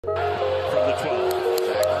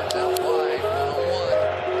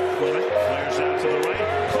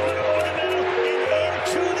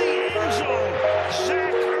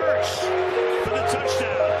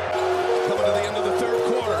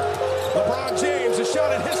James, a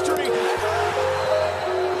shot at history.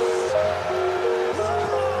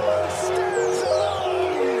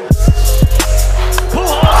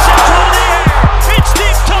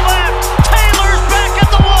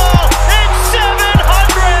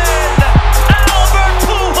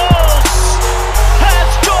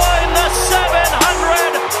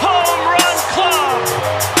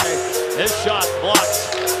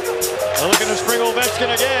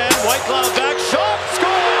 Again, White Cloud back, shot, score!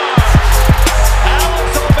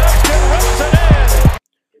 Alex Ovechkin rips it in!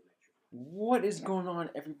 What is going on,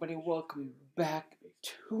 everybody? Welcome back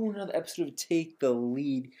to another episode of Take the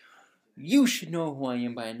Lead. You should know who I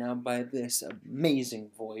am by now by this amazing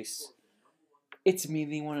voice. It's me,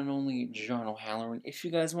 the one and only John O'Halloran. If you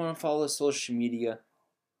guys want to follow social media,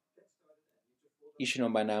 you should know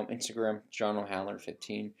by now. Instagram, John O'Halloran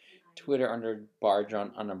 15. Twitter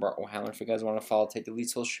 _John O'Halloran. If you guys want to follow, Take the Lead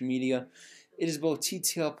social media. It is both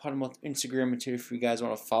TTL part of both Instagram and Twitter. If you guys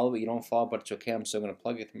want to follow it, you don't follow, but it's okay. I'm still going to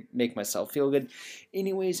plug it to make myself feel good.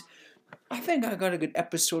 Anyways, I think I got a good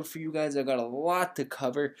episode for you guys. I got a lot to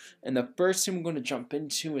cover. And the first thing we're going to jump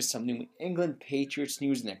into is some New England Patriots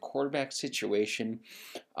news in their quarterback situation.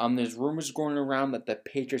 There's rumors going around that the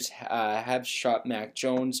Patriots have shot Mac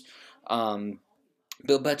Jones.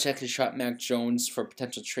 Bill Belichick has shot Mac Jones for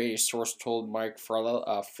potential trade. A source told Mike Ferrello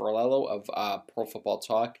of Pro Football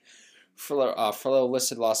Talk. Ferrello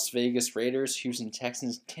listed Las Vegas Raiders, Houston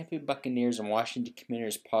Texans, Tampa Bay Buccaneers, and Washington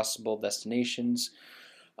Commanders possible destinations.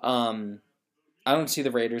 I don't see the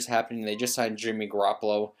Raiders happening. They just signed Jimmy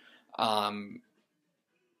Garoppolo.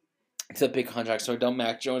 It's a big contract, so I don't.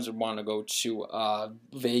 Mac Jones would want to go to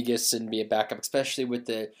Vegas and be a backup, especially with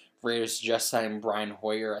the Raiders just signed Brian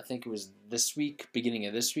Hoyer. I think it was this week, beginning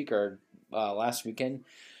of this week, or last weekend.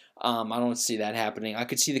 I don't see that happening. I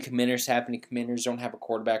could see the Commanders happening. Commanders don't have a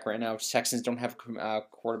quarterback right now. Texans don't have a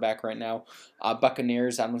quarterback right now.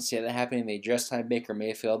 Buccaneers, I don't see that happening. They just signed Baker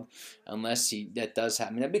Mayfield, unless that does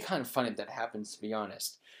happen. That'd be kind of funny if that happens, to be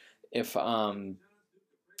honest.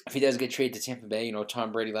 If he does get traded to Tampa Bay,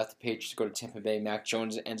 Tom Brady left the Patriots to go to Tampa Bay. Mac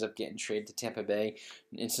Jones ends up getting traded to Tampa Bay.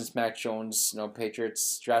 And since Mac Jones,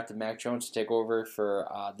 Patriots drafted Mac Jones to take over for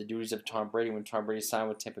the duties of Tom Brady when Tom Brady signed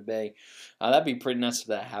with Tampa Bay. That'd be pretty nuts if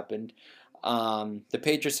that happened. The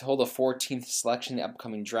Patriots hold a 14th selection in the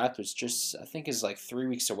upcoming draft, which I think is like 3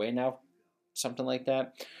 weeks away now, something like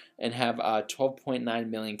that, and have $12.9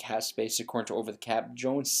 million cap space according to Over the Cap.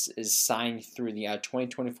 Jones is signed through the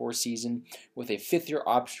 2024 season with a fifth-year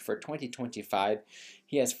option for 2025.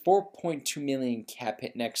 He has $4.2 million cap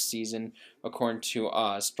hit next season, according to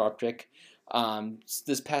Stroptrick.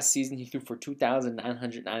 This past season, he threw for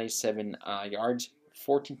 2,997 yards,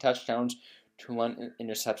 14 touchdowns, 2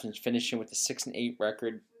 interceptions, finishing with a 6-8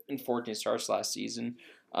 record in 14 starts last season.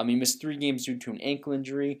 He missed 3 games due to an ankle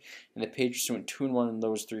injury, and the Patriots went 2-1 in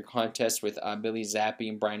those 3 contests with Billy Zappi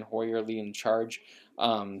and Brian Hoyer leading the charge.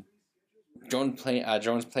 Jones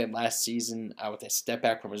played last season with a step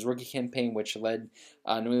back from his rookie campaign, which led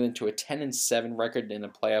New England to a 10-7 record in a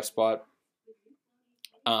playoff spot.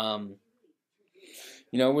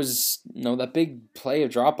 It was that big play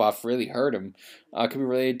of drop off really hurt him. Could be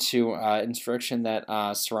related to infrastructure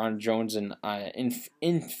that surrounded Jones and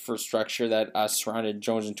infrastructure that surrounded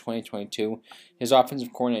Jones in 2022. His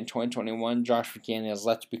offensive coordinator in 2021, Josh McDaniels,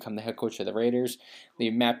 left to become the head coach of the Raiders,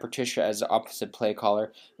 leaving Matt Patricia as the offensive play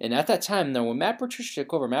caller. And at that time, though, when Matt Patricia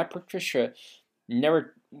took over, Matt Patricia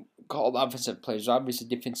never called offensive plays. He was obviously a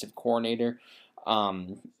defensive coordinator.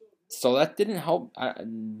 So that didn't help.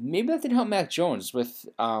 Maybe that didn't help Mac Jones with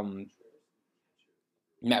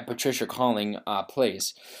Matt Patricia calling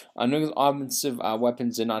plays. New England's offensive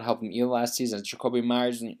weapons did not him either last season. Jacoby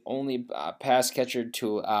Myers, the only pass catcher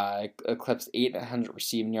to eclipse 800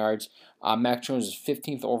 receiving yards. Mac Jones'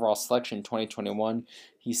 15th overall selection in 2021.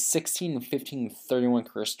 He's 16-15-31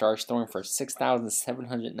 career starts, throwing for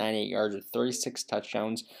 6,798 yards with 36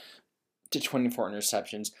 touchdowns to 24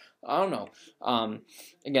 interceptions. I don't know.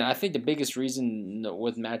 Again, I think the biggest reason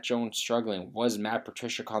with Matt Jones struggling was Matt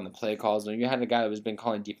Patricia calling the play calls. You had a guy that was been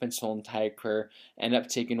calling defense whole entire career, end up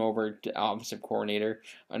taking over the offensive coordinator.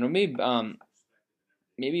 I know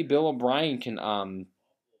maybe Bill O'Brien can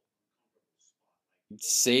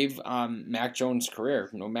save Mac Jones'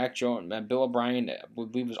 career. Bill O'Brien, I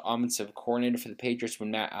believe, was offensive coordinator for the Patriots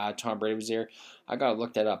when Tom Brady was there. I gotta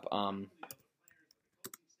look that up.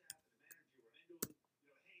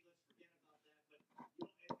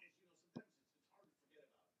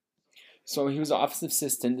 So he was an offensive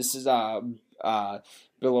assistant. This is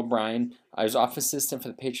Bill O'Brien. He was offensive assistant for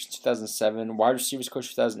the Patriots in 2007, wide receivers coach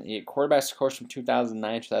 2008, quarterbacks coach from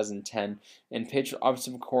 2009 2010, and Patriots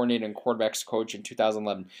offensive coordinator and quarterbacks coach in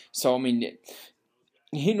 2011. So I mean,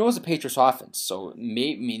 he knows the Patriots offense. So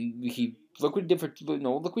he look what he did for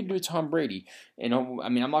look what he did with Tom Brady. I mean,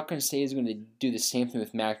 I'm not going to say he's going to do the same thing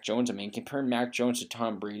with Mac Jones. I mean, comparing Mac Jones to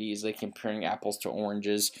Tom Brady is like comparing apples to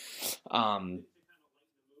oranges.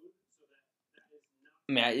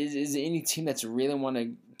 Man, is there any team that's really want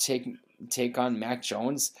to take on Mac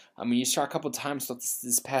Jones? I mean, you saw a couple times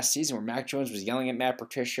this past season where Mac Jones was yelling at Matt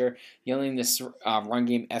Patricia, yelling this run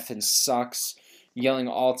game effing sucks, yelling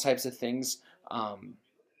all types of things.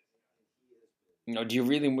 Do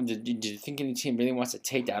you think any team really wants to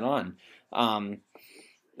take that on? I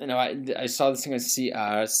saw this thing on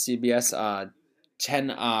CBS. 10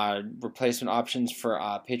 replacement options for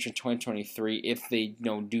Patriots 2023 if they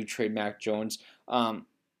do trade Mac Jones. One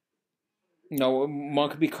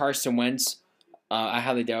could be Carson Wentz. I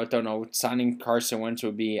highly doubt it. Don't know. Signing Carson Wentz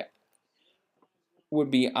would be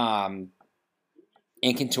akin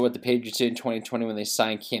to what the Patriots did in 2020 when they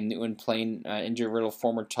signed Cam Newton, playing injury-riddled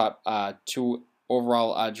former top 2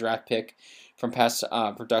 overall draft pick from past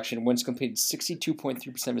production. Wentz completed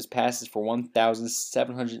 62.3% of his passes for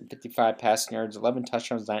 1,755 passing yards, 11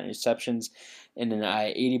 touchdowns, 9 interceptions, and an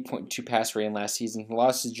 80.2 pass rating last season. He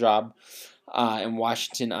lost his job in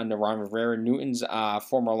Washington under Ron Rivera. Newton's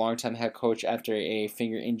former longtime head coach, after a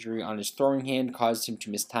finger injury on his throwing hand, caused him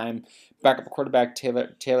to miss time. Backup quarterback Taylor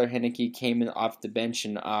Heinicke came in off the bench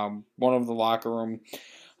and won over the locker room.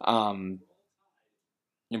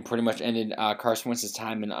 And pretty much ended Carson Wentz's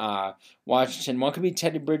time in Washington. One could be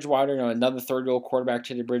Teddy Bridgewater, another third-year-old quarterback,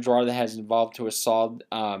 Teddy Bridgewater, that has evolved to a solid,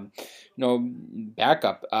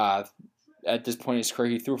 backup. At this point in his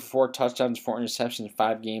career, he threw 4 touchdowns, 4 interceptions in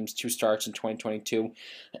 5 games, 2 starts in 2022.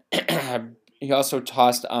 He also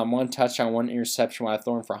tossed 1 touchdown, 1 interception while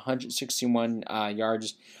throwing for 161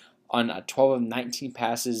 yards on 12 of 19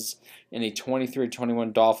 passes in a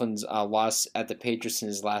 23-21 Dolphins loss at the Patriots in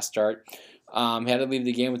his last start. He had to leave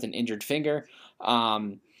the game with an injured finger.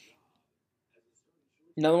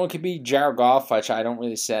 Another one could be Jared Goff, which I don't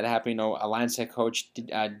really see that happening. Alliance head coach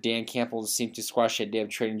Dan Campbell seemed to squash the idea of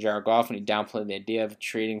trading Jared Goff, and he downplayed the idea of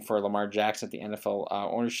trading for Lamar Jackson at the NFL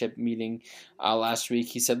ownership meeting last week.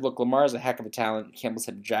 He said, "Look, Lamar is a heck of a talent." Campbell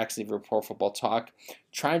said to Jackson for Pro Football Talk,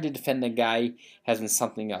 "Trying to defend the guy has been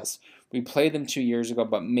something else. We played them 2 years ago,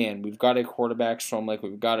 but man, we've got a quarterback, so I'm like,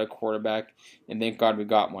 we've got a quarterback, and thank God we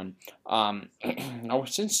got one."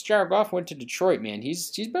 Since Jared Goff went to Detroit, man,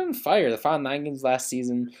 he's been on fire. The final 9 games last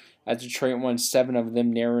season, as Detroit won 7 of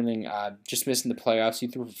them, narrowing, just missing the playoffs. He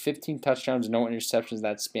threw 15 touchdowns, no interceptions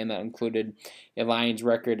that span. That included a Lions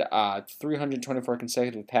record 324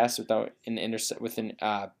 consecutive passes without an interception.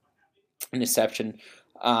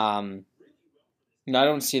 I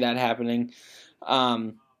don't see that happening.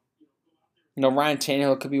 Ryan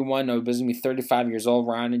Tannehill could be one. He's going to be 35 years old.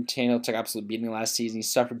 Ryan Tannehill took absolute beating last season. He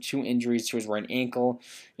suffered 2 injuries to his right ankle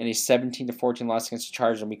in a 17-14 loss against the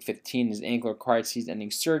Chargers in Week 15. His ankle required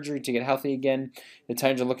season-ending surgery to get healthy again. The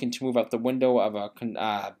Titans are looking to move out the window of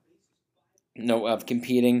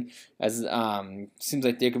competing, as seems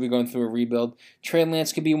like they could be going through a rebuild. Trey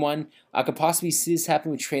Lance could be one. I could possibly see this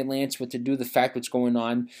happen with Trey Lance, with the fact what's going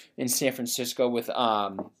on in San Francisco with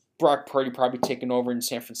Brock Purdy probably taking over in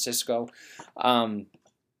San Francisco.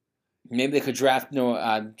 Maybe they could draft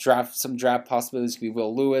possibilities. Could be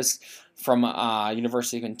Will Lewis from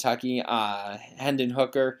University of Kentucky, Hendon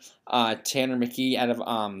Hooker, Tanner McKee out of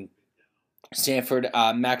Stanford,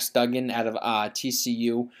 Max Duggan out of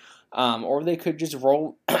TCU, or they could just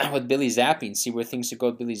roll with Billy Zappi and see where things could go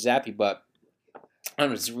with Billy Zappi. But I don't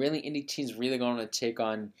know, is really any team's really going to take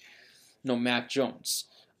on Mac Jones?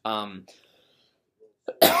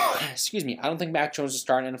 Excuse me. I don't think Mac Jones is a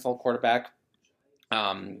starting NFL quarterback.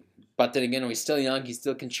 But then again, he's still young. He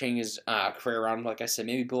still can change his career around. Like I said,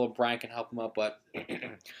 maybe Bill O'Brien can help him out, but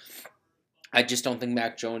I just don't think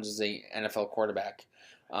Mac Jones is a NFL quarterback.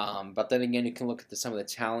 But then again, you can look at some of the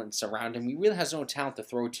talents around him. He really has no talent to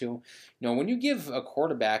throw to. When you give a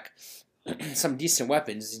quarterback some decent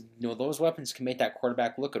weapons, those weapons can make that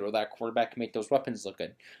quarterback look good, or that quarterback can make those weapons look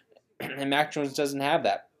good. And Mac Jones doesn't have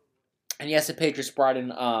that. And yes, the Patriots brought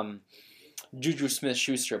in Juju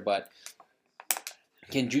Smith-Schuster, but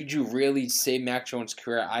can Juju really save Mac Jones'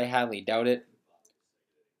 career? I highly doubt it.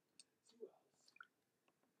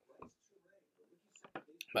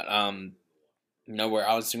 But where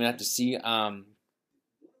I was gonna have to see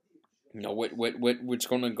what's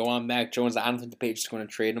going to go on Mac Jones. I don't think the Patriots are going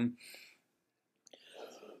to trade him.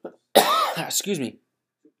 Excuse me.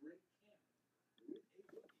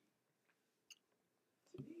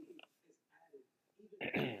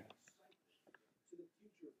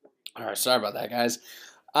 All right, sorry about that, guys.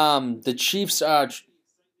 The Chiefs.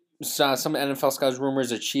 Some NFL scouts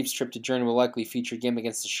rumors the Chiefs' trip to Germany will likely feature a game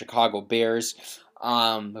against the Chicago Bears.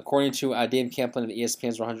 According to Dave Camplin of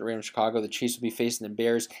ESPN's 100 Radio in Chicago, the Chiefs will be facing the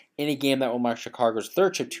Bears in a game that will mark Chicago's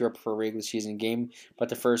third trip to Europe for a regular season game, but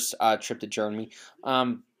the first trip to Germany.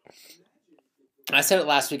 I said it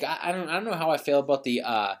last week. I don't know how I feel about these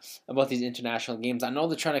international games. I know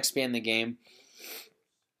they're trying to expand the game,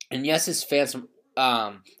 and yes, it's fans from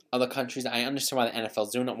other countries. I understand why the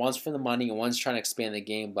NFL's doing it. One's for the money, and one's trying to expand the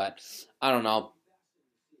game. But I don't know.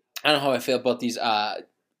 I don't know how I feel about these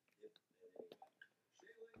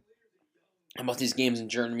games in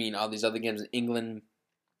Germany and all these other games in England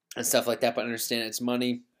and stuff like that. But I understand it's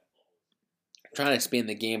money. I'm trying to expand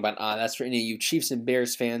the game, but that's for any of you Chiefs and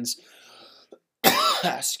Bears fans.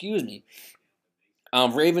 Excuse me.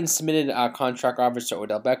 Ravens submitted contract offers to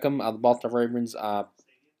Odell Beckham. The Baltimore Ravens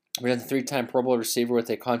presented the 3-time Pro Bowl receiver with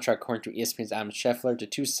a contract, according to ESPN's Adam Scheffler. The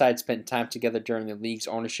two sides spent time together during the league's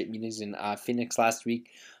ownership meetings in Phoenix last week.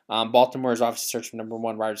 Baltimore is obviously searching for number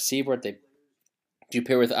one wide receiver. They do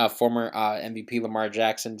pair with former MVP Lamar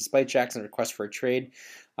Jackson. Despite Jackson's request for a trade,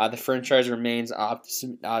 the franchise remains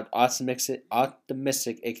optimistic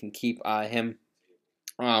it can keep him.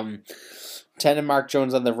 10 and Mark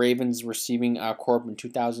Jones on the Ravens receiving corp in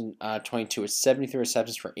 2022 with 73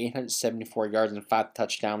 receptions for 874 yards and 5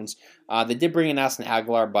 touchdowns. They did bring in Nelson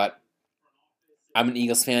Aguilar, but I'm an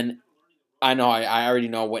Eagles fan. I already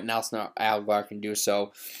know what Nelson Aguilar can do,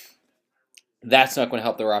 so that's not going to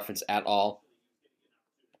help their offense at all.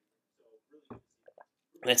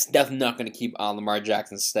 That's definitely not going to keep Lamar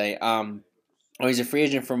Jackson stay. He's a free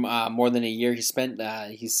agent from more than a year. He sat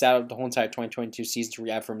out the whole entire 2022 season to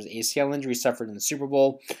rehab from his ACL injury suffered in the Super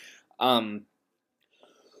Bowl. Oh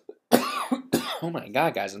my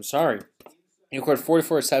God, guys, I'm sorry. He recorded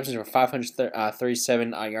 44 receptions for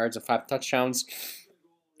 537 yards and 5 touchdowns.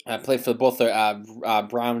 Played for both the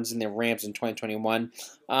Browns and the Rams in 2021.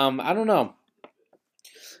 I don't know.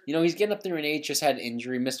 He's getting up there in age, just had an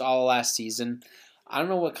injury, missed all of last season. I don't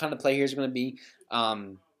know what kind of player he's going to be.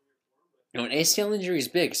 An ACL injury is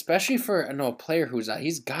big, especially for a player who's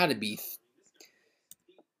he's got to be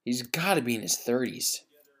in his 30s.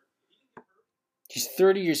 He's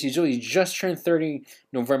 30 years. He just turned 30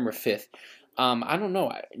 November 5th. I don't know.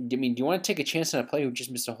 Do you want to take a chance on a player who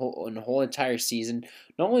just missed a whole entire season?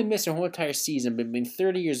 Not only missed a whole entire season, but being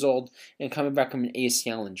 30 years old and coming back from an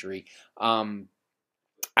ACL injury.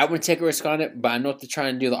 I wouldn't take a risk on it, but I know what they're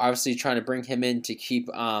trying to do. They're obviously trying to bring him in to keep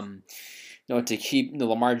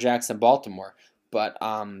Lamar Jackson Baltimore. But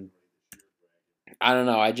I don't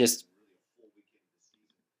know. I don't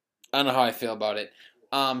know how I feel about it.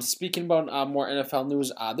 Speaking about more NFL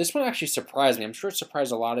news, this one actually surprised me. I'm sure it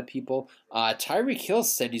surprised a lot of people. Tyreek Hill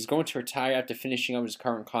said he's going to retire after finishing up his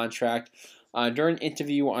current contract. During an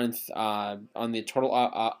interview on the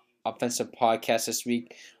Total Offensive podcast this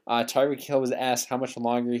week, Tyreek Hill was asked how much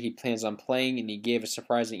longer he plans on playing, and he gave a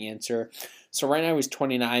surprising answer. So right now he's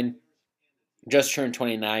 29, just turned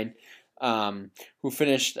 29. Who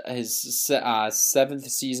finished his 7th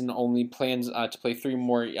season, only plans to play 3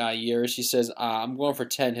 more years. He says, I'm going for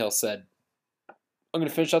 10, Hill said. I'm going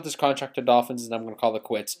to finish out this contract to Dolphins, and I'm going to call it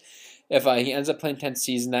quits. If he ends up playing 10th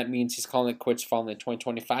season, that means he's calling it quits following the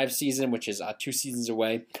 2025 season, which is 2 seasons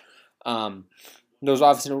away. There's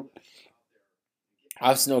obviously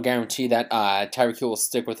no guarantee that Tyreek Hill will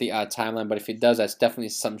stick with the timeline, but if he does, that's definitely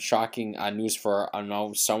some shocking news for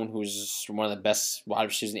someone who's one of the best wide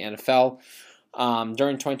receivers in the NFL.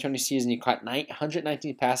 During 2020 season, he caught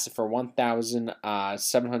 119 passes for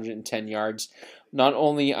 1,710 yards. Not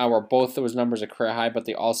only were both those numbers a career high, but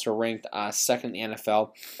they also ranked second in the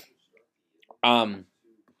NFL.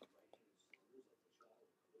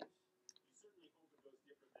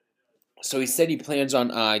 So he said he plans on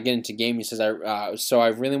getting into gaming. He says, I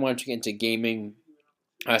really want to get into gaming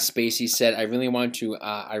space. He said, I really want to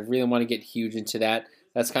get huge into that.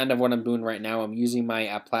 That's kind of what I'm doing right now. I'm using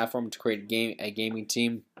my platform to create a gaming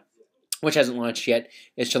team, which hasn't launched yet.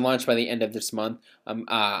 It should launch by the end of this month.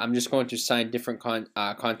 I'm just going to sign different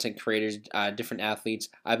content creators, different athletes.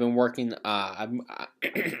 I've been working. I've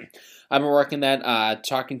been working that,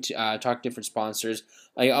 talking to different sponsors.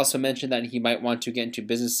 He also mentioned that he might want to get into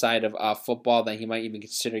business side of football. That he might even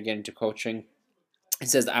consider getting into coaching. He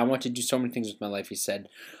says, "I want to do so many things with my life." He said.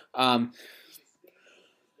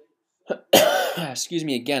 Excuse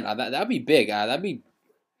me again. That'd be big. Tyreek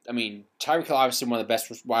Hill obviously one of the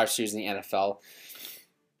best wide receivers in the NFL.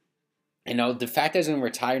 The fact that he's going to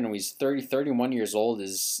retire when he's 31 years old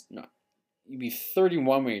is you'd be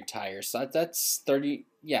 31 when you retire. So that's 30.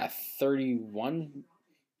 Yeah, 31.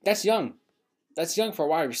 That's young. that's young for a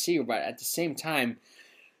wide receiver, but at the same time,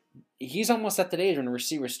 he's almost at that age when the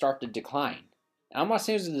receivers start to decline. And I'm not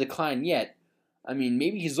saying it's a decline yet. I mean,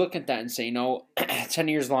 maybe he's looking at that and saying, no, 10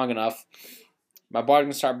 years long enough. My body's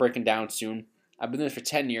going to start breaking down soon. I've been doing this for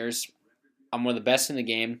 10 years. I'm one of the best in the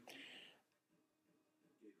game.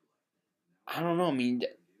 I don't know. I mean,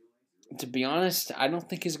 to be honest, I don't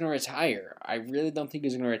think he's going to retire. I really don't think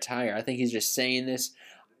he's going to retire. I think he's just saying this.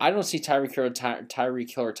 I don't see Tyreek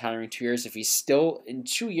Hill retiring 2 years. If he's still, in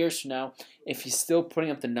 2 years from now, if he's still putting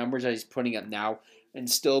up the numbers that he's putting up now and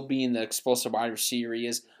still being the explosive wide receiver he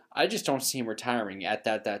is, I just don't see him retiring at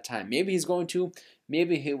that time. Maybe he's going to.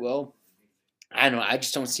 Maybe he will. I don't know. I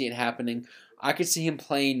just don't see it happening. I could see him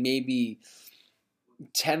playing maybe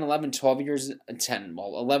 10, 11, 12 years,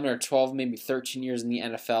 11 or 12, maybe 13 years in the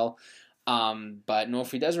NFL. But no,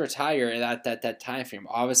 if he does retire at that time frame,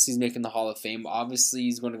 obviously he's making the Hall of Fame. Obviously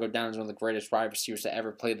he's going to go down as one of the greatest wide receivers to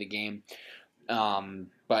ever play the game.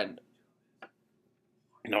 But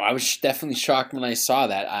no, I was definitely shocked when I saw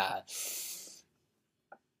that.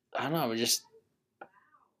 I don't know.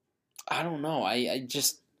 I don't know. I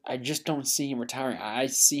just don't see him retiring. I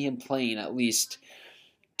see him playing at least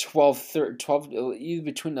 12, either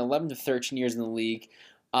between 11 to 13 years in the league.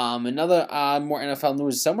 Another more NFL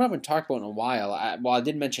news, someone I haven't talked about in a while. I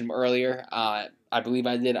did mention him earlier. I believe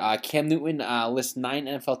I did. Cam Newton lists 9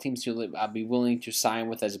 NFL teams to be willing to sign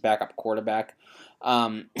with as a backup quarterback.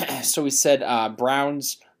 So he said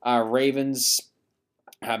Browns, Ravens,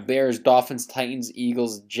 Bears, Dolphins, Titans,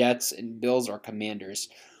 Eagles, Jets, and Bills or Commanders.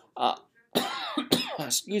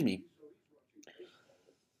 Excuse me.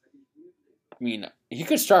 I mean, he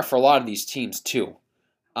could start for a lot of these teams too.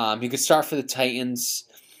 He could start for the Titans.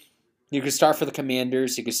 He could start for the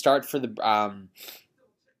Commanders. He could start for the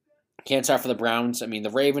can't start for the Browns. I mean, the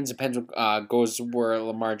Ravens depends what goes where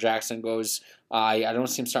Lamar Jackson goes. I don't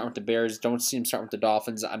see him starting with the Bears. Don't see him starting with the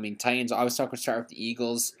Dolphins. I mean, Titans obviously not going to start with the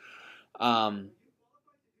Eagles.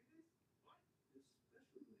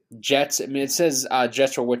 Jets. I mean, it says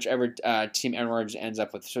Jets or whichever team Aaron Rodgers ends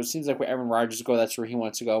up with. So it seems like where Aaron Rodgers goes, that's where he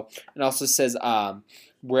wants to go. It also says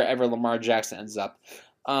wherever Lamar Jackson ends up.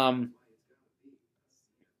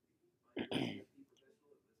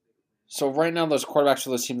 So right now, those quarterbacks for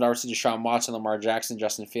those teams are obviously Deshaun Watson, Lamar Jackson,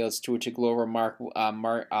 Justin Fields, Tua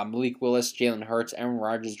Tagovailoa, Malik Willis, Jalen Hurts, Aaron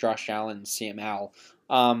Rodgers, Josh Allen, and Sam Howell.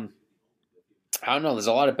 I don't know. There's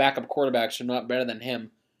a lot of backup quarterbacks who are not better than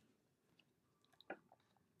him.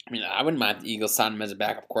 I mean, I wouldn't mind if the Eagles signed him as a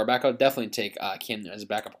backup quarterback. I would definitely take Cam as a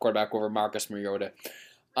backup quarterback over Marcus Mariota.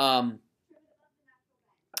 That's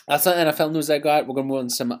the NFL news I got. We're going to move on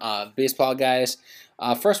to some baseball guys.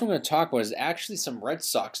 First one we're going to talk about is actually some Red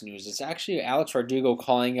Sox news. It's actually Alex Verdugo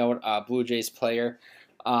calling out a Blue Jays player.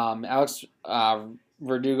 Alex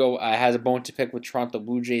Verdugo has a bone to pick with Toronto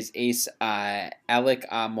Blue Jays ace Alek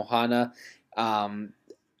Mohana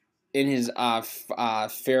in his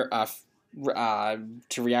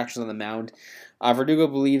to reactions on the mound. Verdugo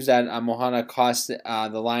believes that Mohana cost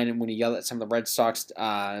the line when he yelled at some of the Red Sox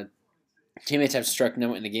teammates have struck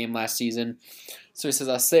him in the game last season. So he says,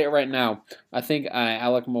 I'll say it right now. I think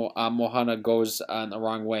Alek Mohana goes the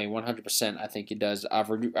wrong way. 100% I think he does.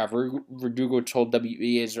 Verdugo told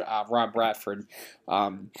WEA's Rob Bradford.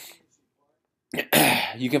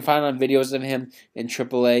 You can find on videos of him in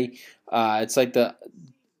AAA. It's like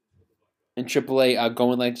in AAA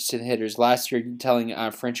going like to the hitters. Last year telling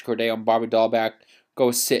French Corday and Bobby Dahlback,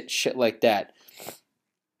 go sit, shit like that.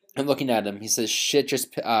 And looking at him, he says, shit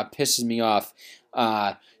just pisses me off.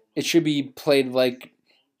 It should be played like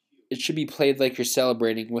you're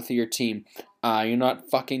celebrating with your team. You're not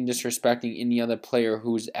fucking disrespecting any other player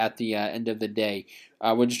who's at the end of the day.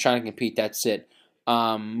 We're just trying to compete. That's it.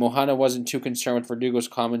 Mohana wasn't too concerned with Verdugo's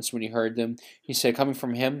comments when he heard them. He said, coming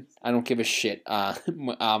from him, I don't give a shit.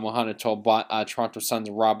 Mohana told Toronto Sun's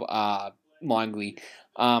Rob Longley.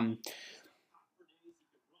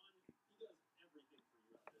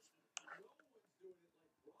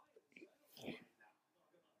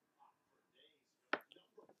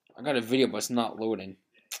 I got a video, but it's not loading.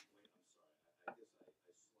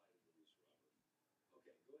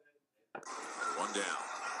 One down.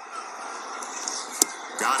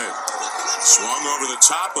 Got it. Swung over the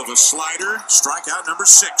top of a slider. Strikeout number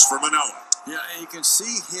 6 for Manoah. Yeah, and you can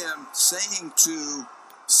see him saying to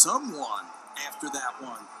someone after that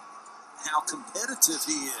one how competitive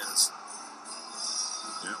he is.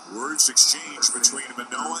 Yeah, words exchanged between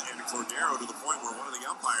Manoah and Cordero to the point where one of the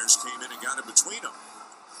umpires came in and got in between them.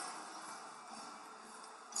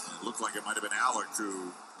 It looked like it might have been Alec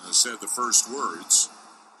who said the first words.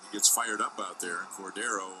 He gets fired up out there, and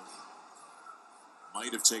Cordero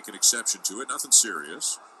might have taken exception to it. Nothing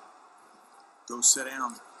serious. Go sit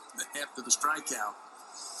down after the strikeout.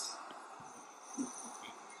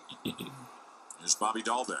 Here's Bobby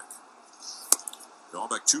Dahlbeck.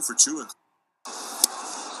 Dahlbeck 2 for 2. And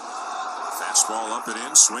fastball up and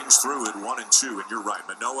in, swings through it 1-2. And you're right,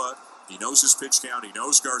 Manoah, he knows his pitch count. He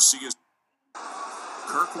knows Garcia's.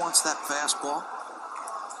 Kirk wants that fastball.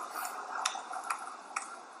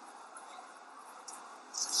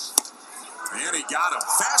 And he got him.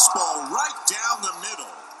 Fastball right down the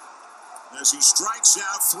middle. As he strikes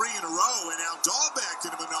out 3 in a row. And now Dahlbeck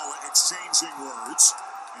and Manoah exchanging words.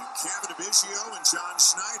 And Kevin Abigio and John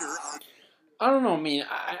Schneider are. I don't know. I mean,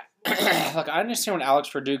 look, I understand what Alex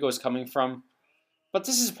Verdugo is coming from, but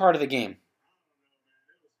this is part of the game.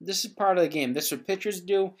 This is part of the game. This is what pitchers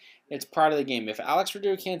do. It's part of the game. If Alex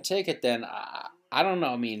Verdugo can't take it, then I don't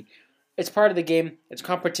know. I mean, it's part of the game. It's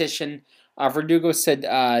competition. Verdugo said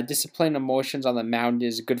discipline emotions on the mound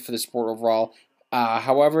is good for the sport overall.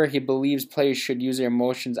 However, he believes players should use their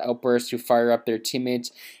emotions outbursts to fire up their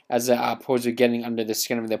teammates as opposed to getting under the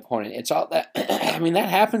skin of the opponent. It's all that. I mean, that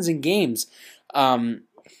happens in games. I mean,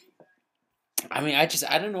 I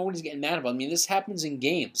don't know what he's getting mad about. I mean, this happens in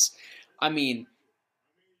games. I mean,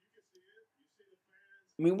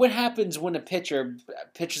 what happens when a pitcher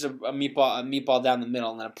pitches a meatball down the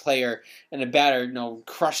middle, and then a player and a batter,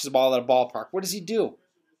 crushes the ball at a ballpark? What does he do?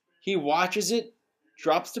 He watches it,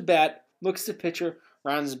 drops the bat, looks at the pitcher,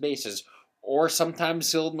 rounds the bases. Or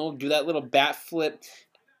sometimes he'll do that little bat flip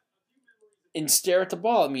and stare at the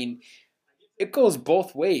ball. I mean, it goes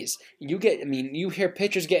both ways. You hear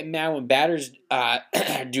pitchers getting mad when batters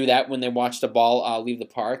do that when they watch the ball leave the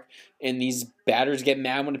park. And these batters get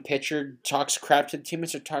mad when a pitcher talks crap to the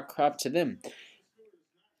teammates or talk crap to them.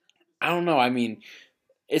 I don't know. I mean,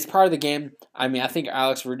 it's part of the game. I mean, I think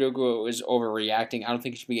Alex Verdugo is overreacting. I don't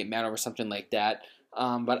think he should be getting mad over something like that.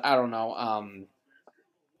 But I don't know. I mean,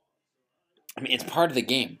 it's part of the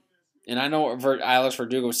game. And I know Alex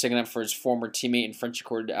Verdugo was sticking up for his former teammate and French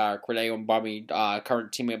Cordeo and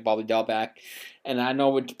current teammate Bobby Dahlbeck. And I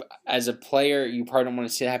know as a player, you probably don't want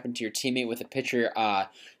to see that happen to your teammate with a pitcher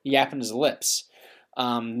yapping his lips.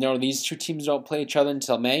 These two teams don't play each other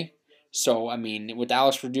until May. So, I mean, with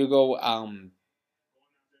Alex Verdugo,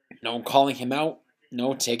 calling him out,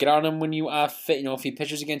 take it on him when you if he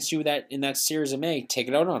pitches against you in that series of May, take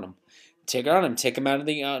it out on him. Take it on him. Take him out of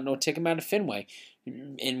take him out of Fenway.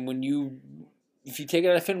 And if you take it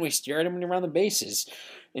out of Fenway, stare at him when you're around the bases.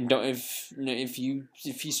 And don't if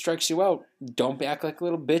he strikes you out, don't act like a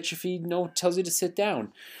little bitch if he tells you to sit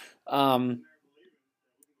down.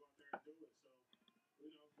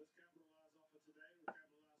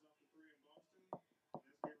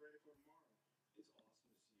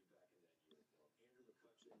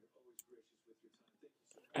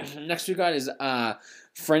 Next we got is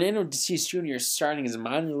Fernando Tatis Jr. starting his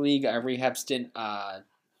minor league rehab stint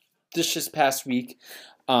this just past week.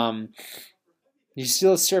 He's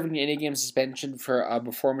still serving an 8-game suspension for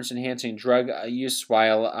performance-enhancing drug use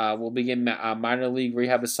while will begin a minor league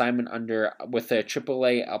rehab assignment with the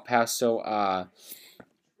AAA El Paso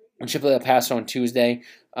on Tuesday.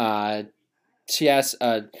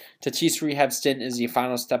 Tatis' rehab stint is the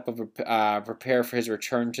final step of prepare for his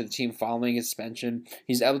return to the team following his suspension.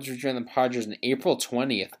 He's eligible to join the Padres on April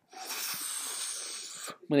 20th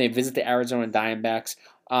when they visit the Arizona Diamondbacks.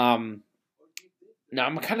 Now,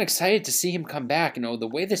 I'm kind of excited to see him come back. The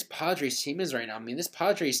way this Padres team is right now, I mean, this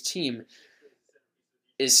Padres team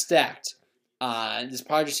is stacked. This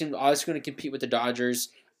Padres team is obviously going to compete with the Dodgers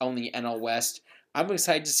on the NL West. I'm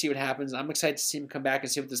excited to see what happens. I'm excited to see him come back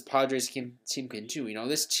and see what this Padres team can do.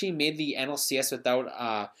 This team made the NLCS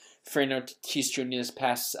without Fernando Tatis Jr. this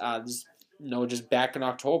past, just back in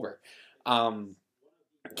October. Can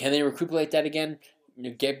they recuperate that again?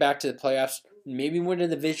 Get back to the playoffs? Maybe win a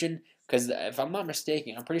division? Because if I'm not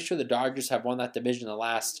mistaken, I'm pretty sure the Dodgers have won that division the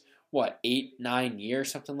last 8-9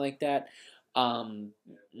 years, something like that.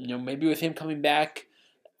 Maybe with him coming back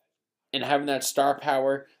and having that star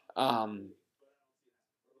power.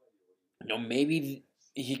 Maybe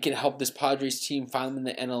he can help this Padres team find them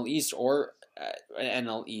in the NL East or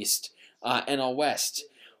NL West.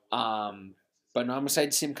 But I'm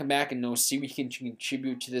excited to see him come back and see what he can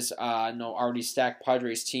contribute to this already stacked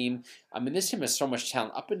Padres team. I mean, this team has so much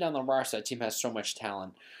talent. Up and down the roster, that team has so much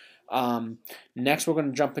talent. Next, we're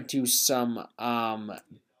going to jump into some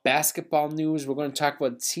basketball news. We're going to talk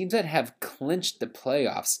about teams that have clinched the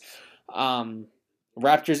playoffs.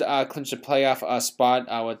 Raptors clinched a playoff spot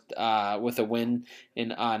with a win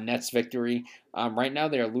in Nets victory. Right now,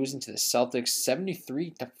 they are losing to the Celtics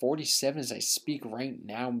 73-47 as I speak right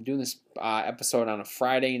now. I'm doing this episode on a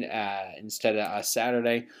Friday instead of a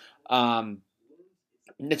Saturday.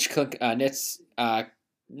 Knicks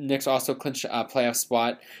also clinched a playoff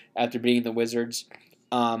spot after beating the Wizards.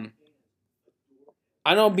 I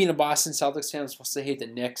know being a Boston Celtics fan, I'm supposed to hate the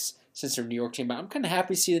Knicks since they're a New York team, but I'm kind of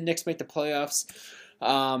happy to see the Knicks make the playoffs.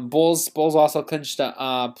 Bulls also clinched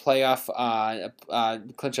a playoff,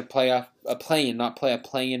 play-in, not playoff,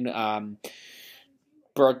 play-in,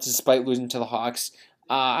 berth despite losing to the Hawks.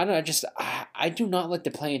 I don't know, I do not like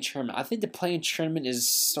the play-in tournament. I think the play-in tournament is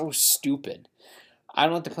so stupid. I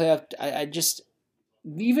don't like the playoff. I just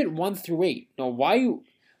leave it 1 through 8. No, why you?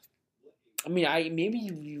 I mean, maybe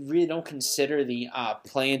you really don't consider the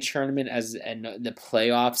play-in tournament as and the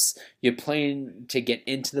playoffs. You're playing to get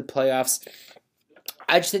into the playoffs.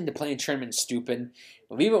 I just think the play-in tournament is stupid.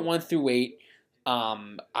 Leave it 1 through 8.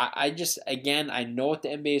 Again, I know what the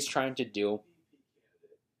NBA is trying to do.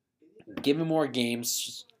 Give them more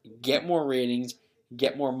games, get more ratings,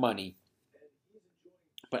 get more money.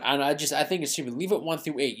 But I think it's stupid. Leave it 1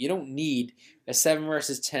 through 8. You don't need a 7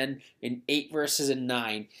 versus 10, an 8 versus a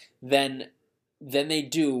 9. Then they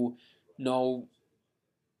do no.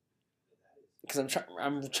 Because I'm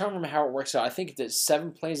trying to remember how it works out. I think that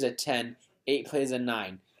 7 plays at 10, 8 plays at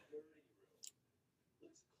 9.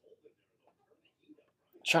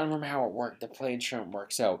 Trying to remember how it worked. The play-in tournament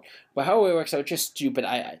works out, but how it works out, just stupid.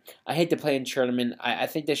 I hate the play-in tournament. I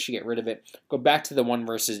think they should get rid of it. Go back to the 1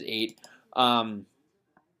 versus 8.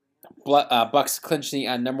 Bucks clinched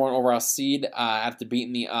the number 1 overall seed after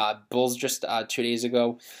beating the Bulls just 2 days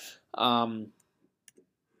ago. Hawks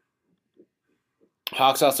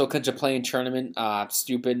also clinched a play-in tournament.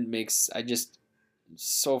 Stupid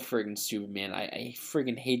so friggin' stupid, man. I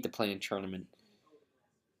friggin' hate the play-in tournament.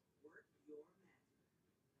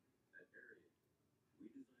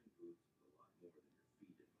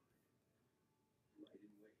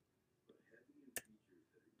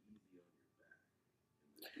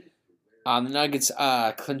 The Nuggets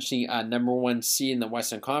clinched the number 1 seed in the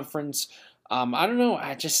Western Conference. I don't know.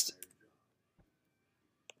 I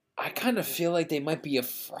kind of feel like they might be a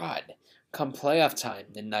fraud come playoff time.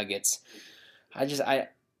 The Nuggets. I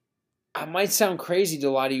might sound crazy to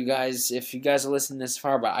a lot of you guys if you guys are listening this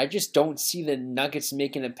far, but I just don't see the Nuggets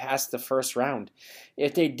making it past the first round.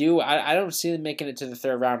 If they do, I don't see them making it to the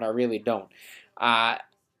third round. I really don't.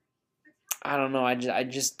 I don't know. I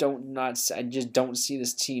just don't see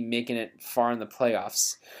this team making it far in the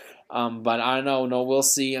playoffs. But I don't know. No, we'll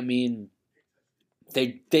see. I mean,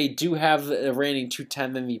 they do have a reigning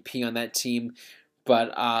 2-time MVP on that team,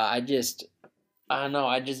 but I don't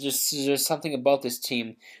know. There's something about this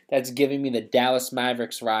team that's giving me the Dallas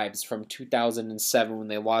Mavericks vibes from 2007 when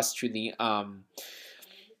they lost to the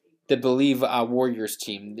Believe Warriors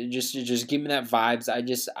team. Just give me that vibes.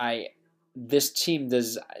 This team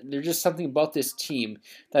does. There's just something about this team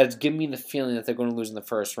that's giving me the feeling that they're going to lose in the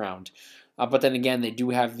first round. But then again, they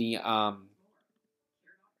do have the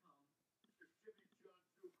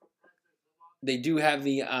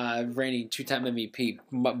reigning 2-time MVP.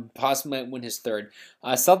 Possibly might win his third.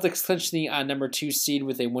 Celtics clinched the number 2 seed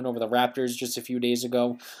with a win over the Raptors just a few days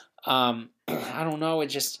ago. I don't know.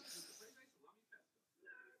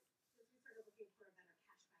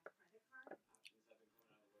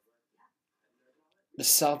 The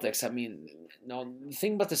Celtics. I mean, no. The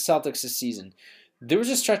thing about the Celtics this season, there was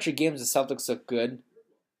a stretch of games the Celtics looked good,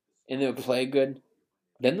 and they would play good.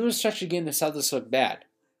 Then there was a stretch of games the Celtics looked bad.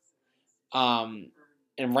 And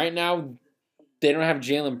right now they don't have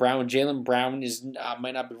Jaylen Brown. Jaylen Brown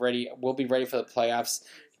might not be ready. Will be ready for the playoffs.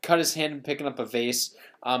 Cut his hand picking up a vase.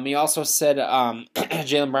 He also said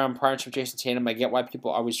Jaylen Brown partnership with Jason Tatum. I get why people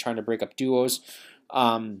are always trying to break up duos.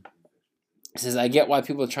 He says, I get why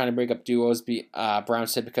people are trying to break up duos, Brown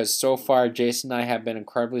said, because so far Jason and I have been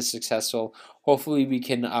incredibly successful. Hopefully we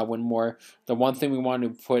can win more. The one thing we want to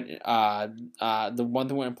put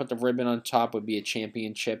the ribbon on top would be a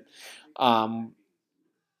championship. No,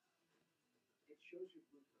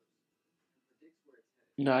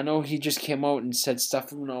 I know he just came out and said stuff,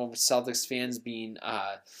 Celtics fans being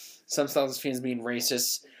some Celtics fans being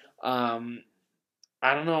racist.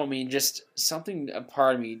 I don't know. I mean, just a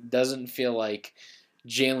part of me doesn't feel like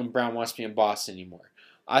Jaylen Brown wants to be in Boston anymore.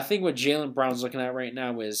 I think what Jaylen Brown's looking at right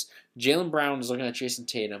now is Jaylen Brown is looking at Jason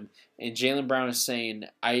Tatum, and Jaylen Brown is saying,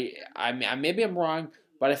 maybe I'm wrong,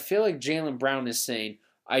 but I feel like Jaylen Brown is saying,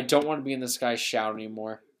 I don't want to be in this guy's shadow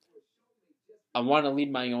anymore. I want to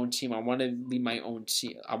lead my own team. I want to lead my own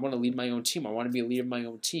team. I want to be a leader of my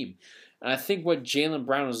own team. And I think what Jaylen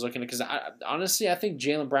Brown is looking at, because I honestly think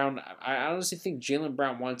Jaylen Brown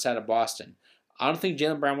wants out of Boston. I don't think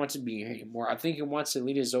Jaylen Brown wants to be here anymore. I think he wants to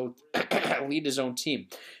lead his own team.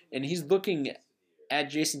 And he's looking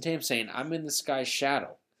at Jason Tatum saying, I'm in this guy's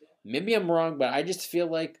shadow. Maybe I'm wrong, but I just feel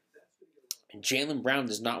like Jaylen Brown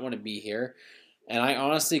does not want to be here, and I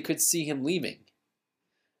honestly could see him leaving.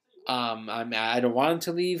 I don't want him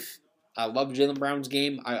to leave. I love Jaylen Brown's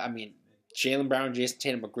game. I mean, Jaylen Brown and Jason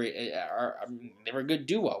Tatum they're a good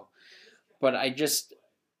duo, but I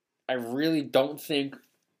really don't think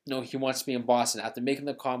he wants to be in Boston after making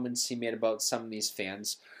the comments he made about some of these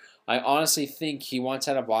fans. I honestly think he wants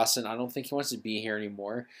out of Boston. I don't think he wants to be here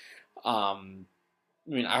anymore. I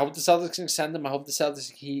mean, I hope the Celtics can extend him. I hope the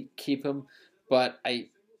Celtics keep him, but I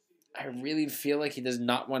really feel like he does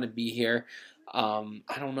not want to be here. I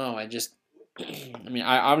don't know. I mean,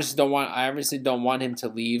 I obviously don't want him to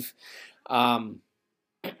leave.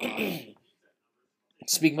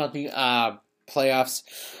 Speaking about the playoffs,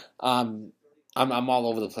 I'm all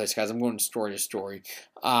over the place, guys. I'm going story to story.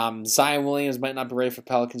 Zion Williams might not be ready for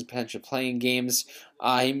Pelicans' potential playing games.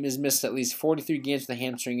 He has missed at least 43 games with a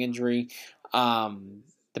hamstring injury.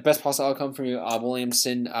 The best possible outcome for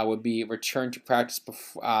Williamson would be return to practice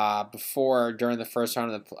before or during the first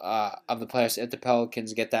round of the playoffs if the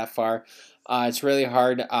Pelicans get that far. It's really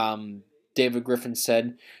hard. David Griffin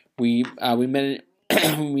said, "We may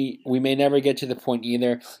we may never get to the point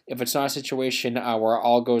either. If it's not a situation where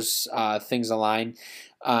all goes things align,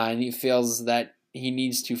 and he feels that he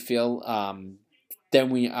needs to feel, then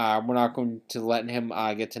we're not going to let him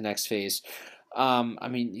get to the next phase." I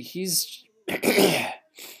mean, he's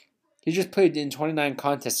he just played in 29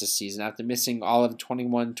 contests this season after missing all of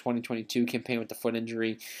 2021-2022 campaign with the foot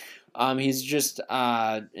injury. He's just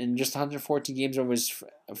in just 114 games over his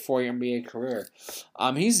 4-year NBA career.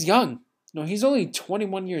 He's young. No, he's only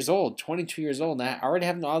 21 years old, 22 years old, and I already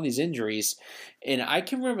having all these injuries. And I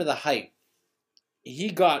can remember the hype he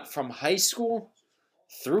got from high school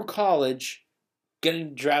through college,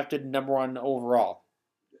 getting drafted #1 overall.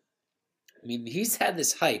 I mean, he's had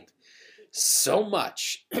this hype so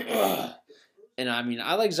much. And I mean,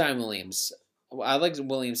 I like Zion Williams. I like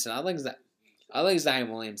Williamson. I like Zion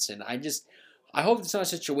Williamson. I hope it's not a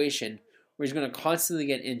situation where he's going to constantly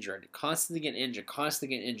get injured.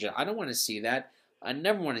 I don't want to see that. I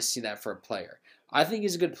never want to see that for a player. I think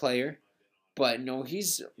he's a good player, but no,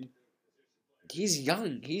 he's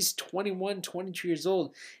young. He's 21, 22 years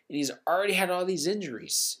old, and he's already had all these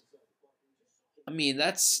injuries. I mean,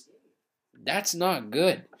 that's not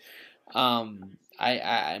good.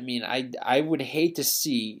 I mean, I would hate to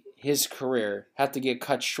see his career have to get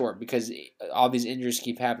cut short because all these injuries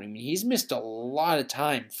keep happening. I mean, he's missed a lot of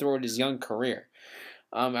time throughout his young career.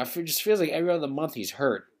 It just feels like every other month he's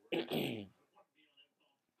hurt. The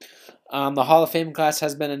Hall of Fame class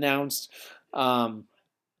has been announced.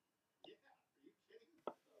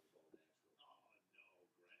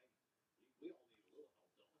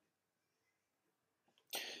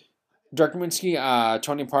 Dirk Nowitzki,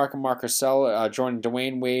 Tony Parker, Mark Russell, Jordan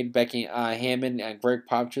Dwayne Wade, Becky Hammond, and Greg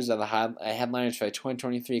Popovich are the headliners for the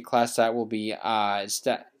 2023 class that will be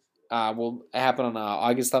will happen on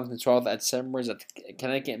August 11th and 12th at Semper's at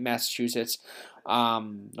Connecticut and Massachusetts.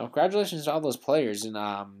 Congratulations to all those players, and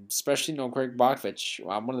especially Greg Popovich,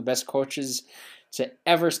 one of the best coaches to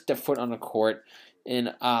ever step foot on the court.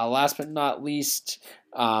 And last but not least,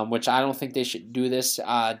 which I don't think they should do this,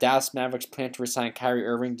 Dallas Mavericks plan to resign Kyrie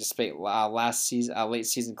Irving despite late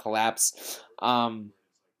season collapse. I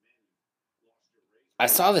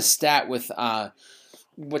saw the stat with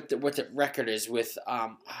what the record is with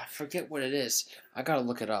I forget what it is. I gotta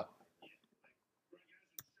look it up.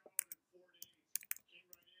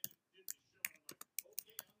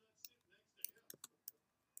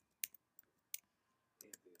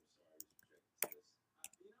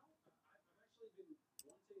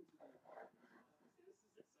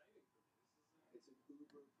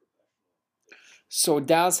 So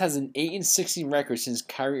Dallas has an 8-16 record since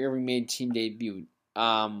Kyrie Irving made team debut.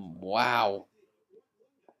 Wow.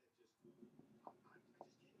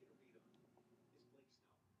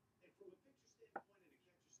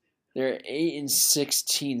 They're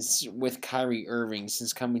 8-16 with Kyrie Irving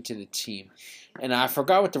since coming to the team, and I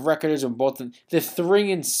forgot what the record is on both of them. They're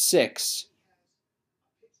 3-6.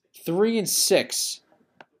 3-6.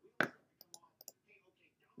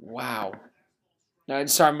 Wow. No,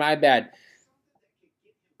 sorry, my bad.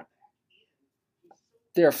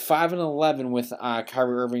 They're 5-11 with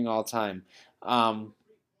Kyrie Irving all time.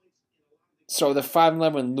 So they're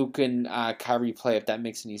 5-11 when Luka and Kyrie play, if that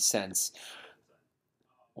makes any sense.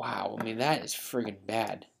 Wow, I mean that is friggin'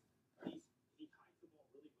 bad.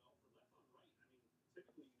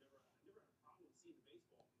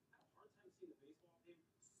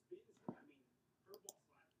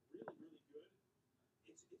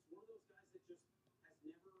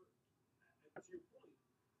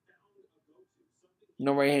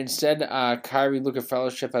 Right here instead, Kyrie Luka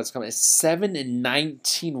fellowship has come a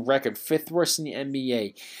 7-19 record, 5th worst in the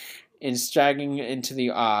NBA, and staggering into the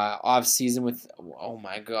off season with, oh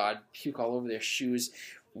my God, puke all over their shoes.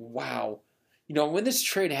 Wow. When this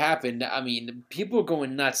trade happened, I mean, people are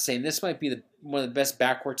going nuts saying this might be one of the best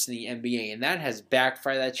backcourts in the NBA, and that has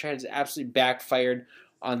backfired. That trade has absolutely backfired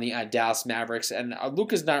on the Dallas Mavericks. And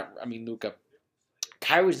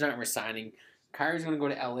Kyrie's not resigning. Kyrie's going to go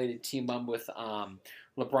to LA to team up with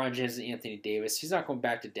LeBron James and Anthony Davis. He's not going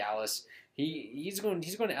back to Dallas. He's going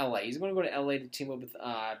to LA. He's going to go to LA to team up with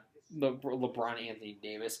LeBron and Anthony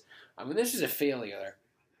Davis. I mean, this is a failure.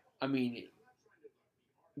 I mean,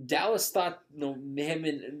 Dallas thought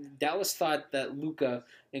Dallas thought that Luka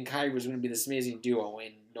and Kyrie was going to be this amazing duo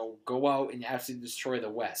and go out and absolutely destroy the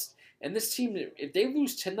West. And this team, if they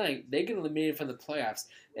lose tonight, they get eliminated from the playoffs.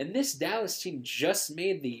 And this Dallas team just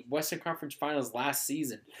made the Western Conference Finals last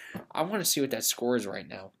season. I want to see what that score is right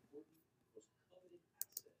now.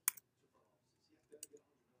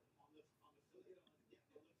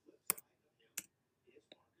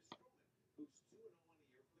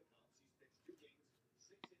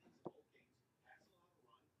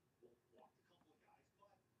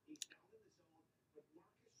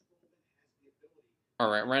 All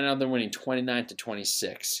right, right now they're winning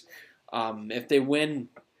 29-26. If they win,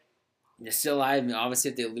 they're still alive. And obviously,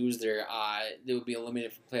 if they lose, they will be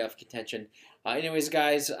eliminated from playoff contention. Anyways,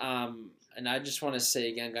 guys, and I just want to say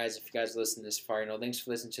again, guys, if you guys listen this far, thanks for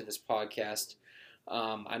listening to this podcast.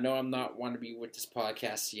 I know I'm not want to be with this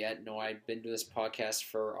podcast yet. No, I've been doing this podcast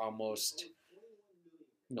for almost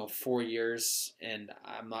 4 years, and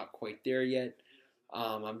I'm not quite there yet.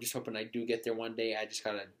 I'm just hoping I do get there one day. I just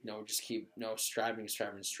gotta, just keep, striving.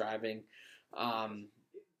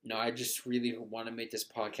 I just really want to make this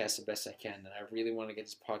podcast the best I can, and I really want to get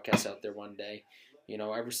this podcast out there one day.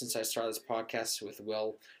 Ever since I started this podcast with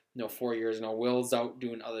Will, 4 years now, Will's out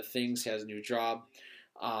doing other things. He has a new job.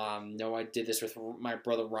 I did this with my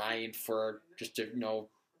brother Ryan for just a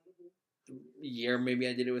year. Maybe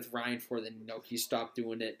I did it with Ryan for then he stopped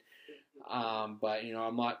doing it. But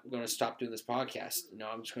I'm not going to stop doing this podcast.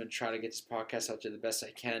 I'm just going to try to get this podcast out there the best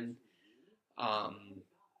I can. I'm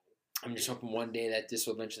just hoping one day that this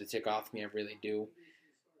will eventually take off me. I really do.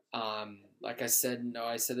 Like I said,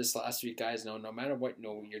 I said this last week, guys. No matter what,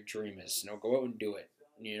 your dream is, go out and do it.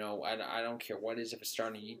 I don't care what it is. If it's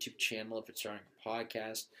starting a YouTube channel, if it's starting a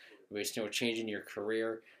podcast, if it's changing your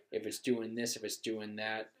career, if it's doing this, if it's doing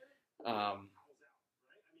that.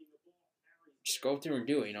 Just go through and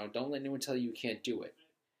do it. Don't let anyone tell you can't do it.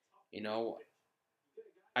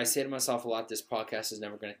 I say to myself a lot, this podcast is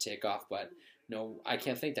never going to take off, but I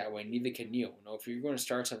can't think that way. Neither can you. If you're going to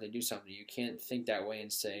start something, do something, you can't think that way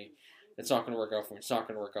and say it's not going to work out for me. It's not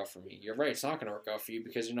going to work out for me. You're right. It's not going to work out for you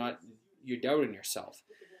because you're doubting yourself.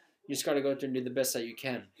 You just got to go out there and do the best that you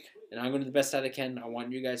can. And I'm going to do the best that I can. I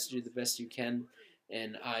want you guys to do the best you can.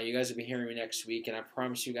 And you guys will be hearing me next week. And I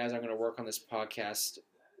promise you guys I'm going to work on this podcast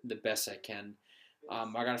the best I can. I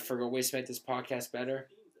got to figure out ways to make this podcast better.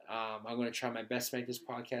 I'm going to try my best to make this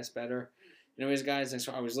podcast better. Anyways, guys, thanks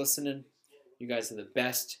for always listening. You guys are the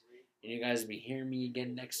best. And you guys will be hearing me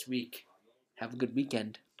again next week. Have a good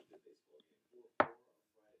weekend.